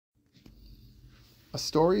A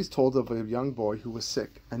story is told of a young boy who was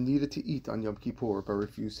sick and needed to eat on Yom Kippur but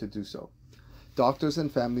refused to do so. Doctors and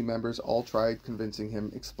family members all tried convincing him,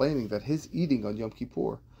 explaining that his eating on Yom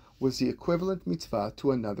Kippur was the equivalent mitzvah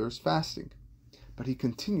to another's fasting. But he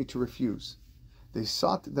continued to refuse. They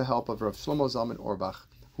sought the help of Rav Shlomo Zalman Auerbach,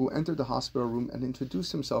 who entered the hospital room and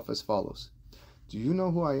introduced himself as follows. "Do you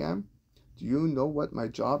know who I am? Do you know what my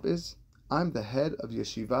job is? I'm the head of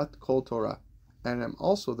Yeshivat Kol Torah, and I'm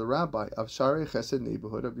also the rabbi of Sharei Chesed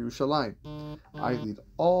neighborhood of Yerushalayim. I lead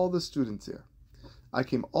all the students there. I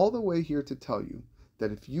came all the way here to tell you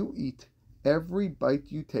that if you eat, every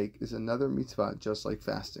bite you take is another mitzvah just like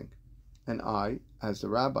fasting. And I, as the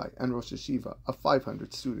rabbi and Rosh Yeshiva of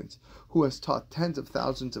 500 students, who has taught tens of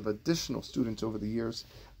thousands of additional students over the years,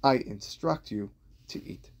 I instruct you to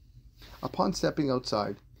eat." Upon stepping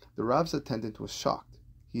outside, the Rav's attendant was shocked.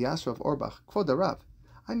 He asked Rav Auerbach, "Kvod Rav,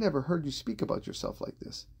 I never heard you speak about yourself like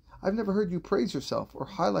this. I've never heard you praise yourself or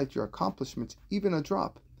highlight your accomplishments even a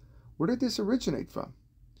drop. Where did this originate from?"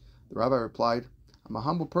 The rabbi replied, "I'm a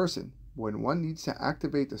humble person. When one needs to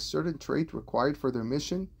activate a certain trait required for their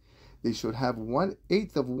mission, they should have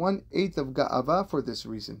 1/8 of ga'ava for this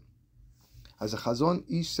reason. As a Chazon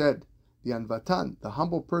Ish said, the Anvatan, the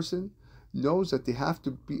humble person, knows that they have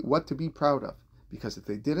to be what to be proud of, because if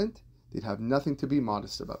they didn't, they'd have nothing to be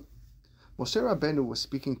modest about." Moshe Rabbeinu was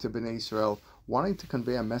speaking to Bnei Israel, wanting to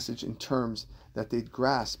convey a message in terms that they'd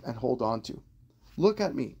grasp and hold on to. "Look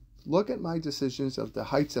at me. Look at my decisions of the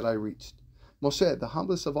heights that I reached." Moshe, the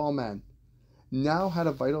humblest of all men, now had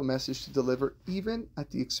a vital message to deliver even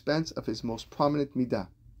at the expense of his most prominent midah.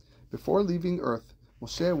 Before leaving earth,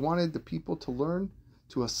 Moshe wanted the people to learn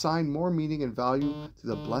to assign more meaning and value to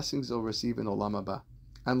the blessings they'll receive in Olam Haba,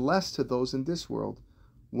 and less to those in this world,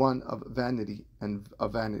 one of vanity and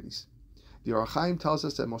of vanities. The Or HaChaim tells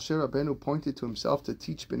us that Moshe Rabbeinu pointed to himself to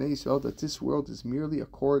teach Bnei Israel that this world is merely a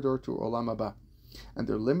corridor to Olam Haba, and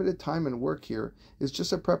their limited time and work here is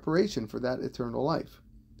just a preparation for that eternal life.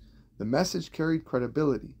 The message carried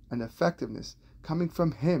credibility and effectiveness coming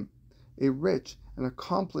from him, a rich and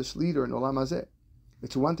accomplished leader in Olam Hazeh.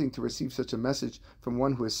 It's one thing to receive such a message from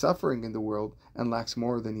one who is suffering in the world and lacks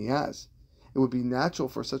more than he has. It would be natural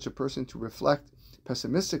for such a person to reflect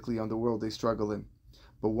pessimistically on the world they struggle in.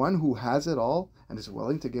 But one who has it all and is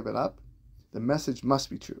willing to give it up, the message must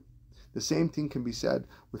be true. The same thing can be said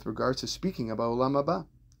with regards to speaking about Olam Haba.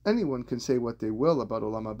 Anyone can say what they will about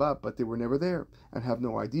Olam Haba, but they were never there and have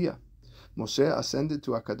no idea. Moshe ascended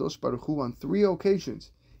to HaKadosh Baruch Hu on 3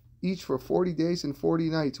 occasions, each for 40 days and 40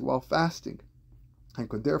 nights while fasting, and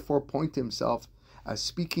could therefore point to himself as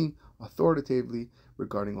speaking authoritatively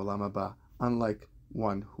regarding Olam Haba, unlike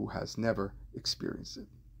one who has never experienced it.